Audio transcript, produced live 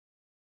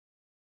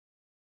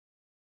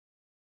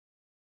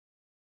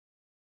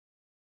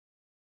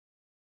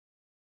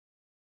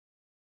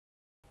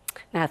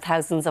Now,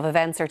 thousands of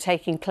events are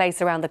taking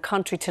place around the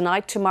country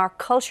tonight to mark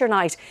Culture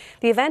Night.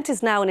 The event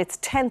is now in its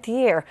 10th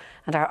year,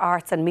 and our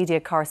arts and media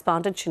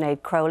correspondent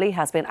Sinéad Crowley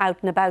has been out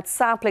and about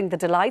sampling the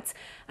delights,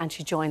 and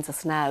she joins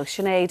us now.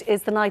 Sinéad,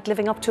 is the night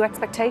living up to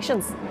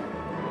expectations?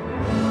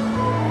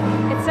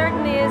 It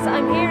certainly is.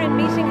 I'm here in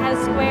Meeting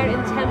House Square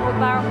in Temple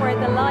Bar, where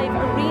the live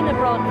arena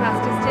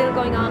broadcast is still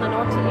going on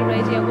RTE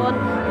Radio 1.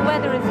 The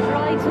weather is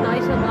dry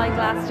tonight, unlike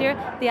last year.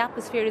 The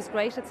atmosphere is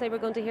great. I'd say we're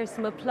going to hear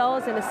some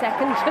applause in a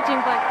second,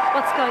 judging by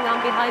what's going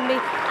on behind me.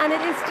 And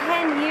it is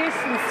 10 years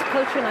since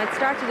Culture Night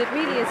started. It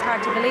really is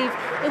hard to believe.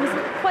 It was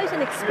quite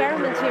an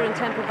experiment here in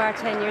Temple Bar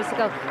 10 years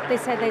ago. They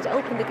said they'd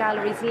open the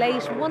galleries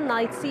late one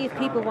night, see if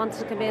people wanted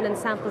to come in and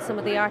sample some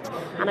of the art.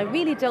 And I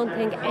really don't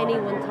think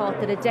anyone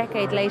thought that a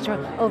decade later,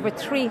 over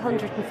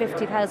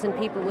 350,000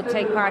 people would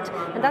take part.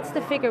 And that's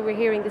the figure we're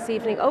hearing this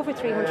evening, over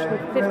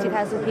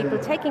 350,000 people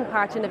taking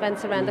part in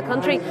events around the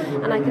country.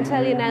 And I can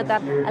tell you now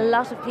that a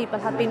lot of people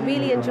have been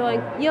really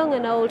enjoying, young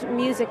and old,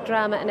 music,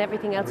 drama and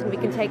everything else. And we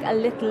can take a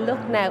little look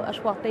now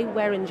at what they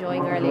were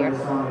enjoying earlier.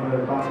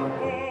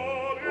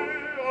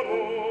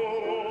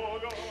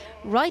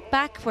 Right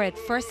back where it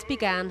first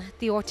began,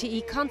 the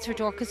RTE Concert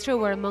Orchestra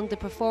were among the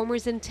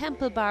performers in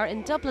Temple Bar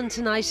in Dublin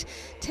tonight.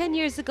 10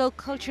 years ago,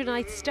 Culture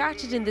Night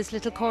started in this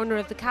little corner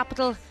of the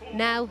capital.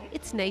 Now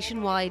it's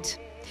nationwide.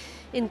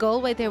 In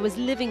Galway there was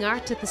living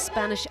art at the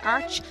Spanish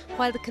Arch,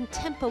 while the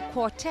Contempo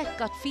Quartet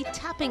got feet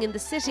tapping in the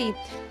city,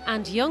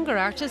 and younger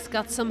artists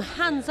got some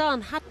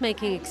hands-on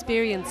hat-making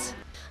experience.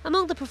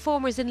 Among the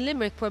performers in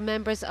Limerick were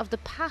members of the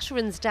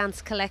Patterns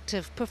Dance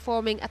Collective,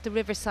 performing at the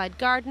Riverside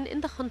Garden in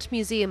the Hunt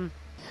Museum.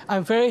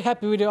 I'm very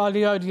happy with all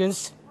the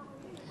audience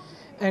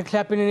and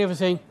clapping and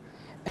everything.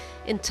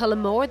 In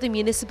Tullamore, the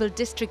municipal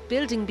district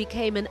building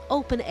became an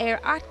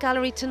open-air art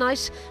gallery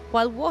tonight,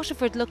 while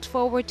Waterford looked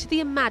forward to the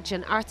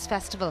Imagine Arts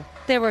Festival.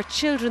 There were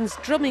children's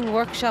drumming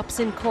workshops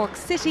in Cork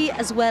City,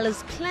 as well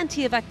as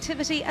plenty of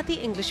activity at the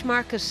English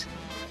Market.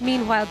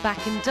 Meanwhile,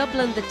 back in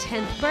Dublin, the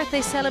 10th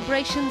birthday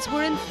celebrations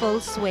were in full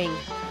swing.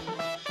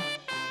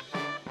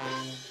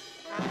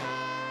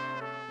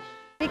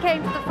 We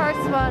came to the first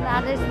one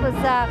and it was,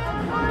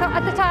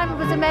 at the time it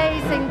was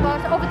amazing,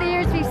 but over the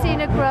years we've seen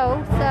it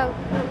grow. So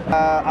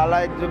I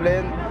like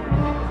Dublin.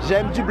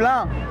 J'aime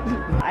Dublin.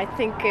 I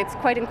think it's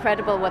quite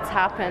incredible what's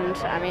happened.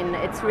 I mean,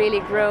 it's really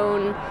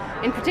grown,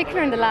 in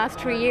particular in the last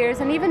 3 years,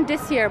 and even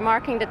this year,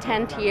 marking the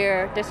 10th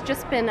year, there's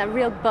just been a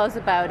real buzz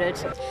about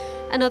it.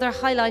 Another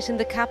highlight in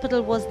the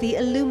capital was the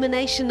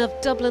illumination of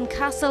Dublin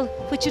Castle,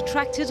 which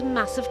attracted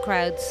massive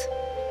crowds.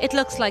 It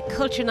looks like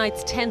Culture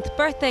Night's 10th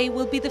birthday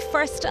will be the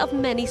first of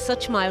many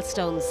such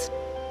milestones.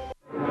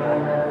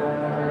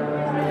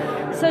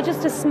 So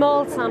just a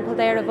small sample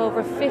there of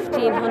over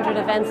 1,500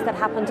 events that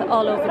happened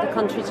all over the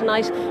country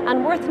tonight.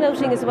 And worth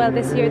noting as well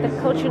this year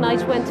that Culture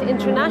Night went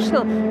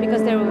international,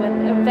 because there were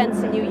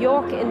events in New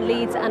York, in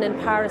Leeds and in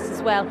Paris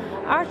as well.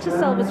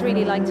 Artists always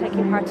really like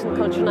taking part in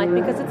Culture Night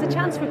because it's a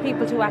chance for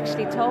people to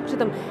actually talk to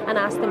them and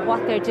ask them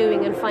what they're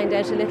doing and find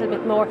out a little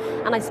bit more.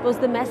 And I suppose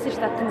the message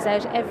that comes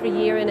out every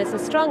year, and is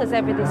as strong as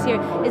ever this year,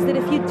 is that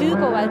if you do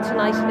go out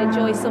tonight and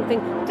enjoy something,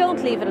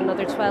 don't leave it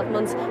another 12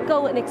 months.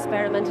 Go and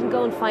experiment and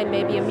go and find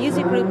maybe a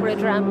music group or a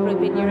drama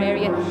group in your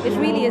area. It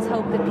really is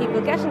hope that people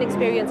get an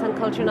experience on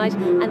Culture Night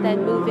and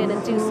then move in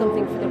and do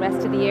something for the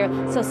rest of the year.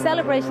 So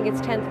celebrating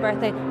its 10th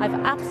birthday, I've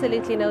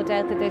absolutely no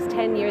doubt that there's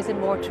 10 years and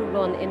more to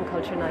run in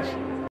Culture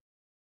Night.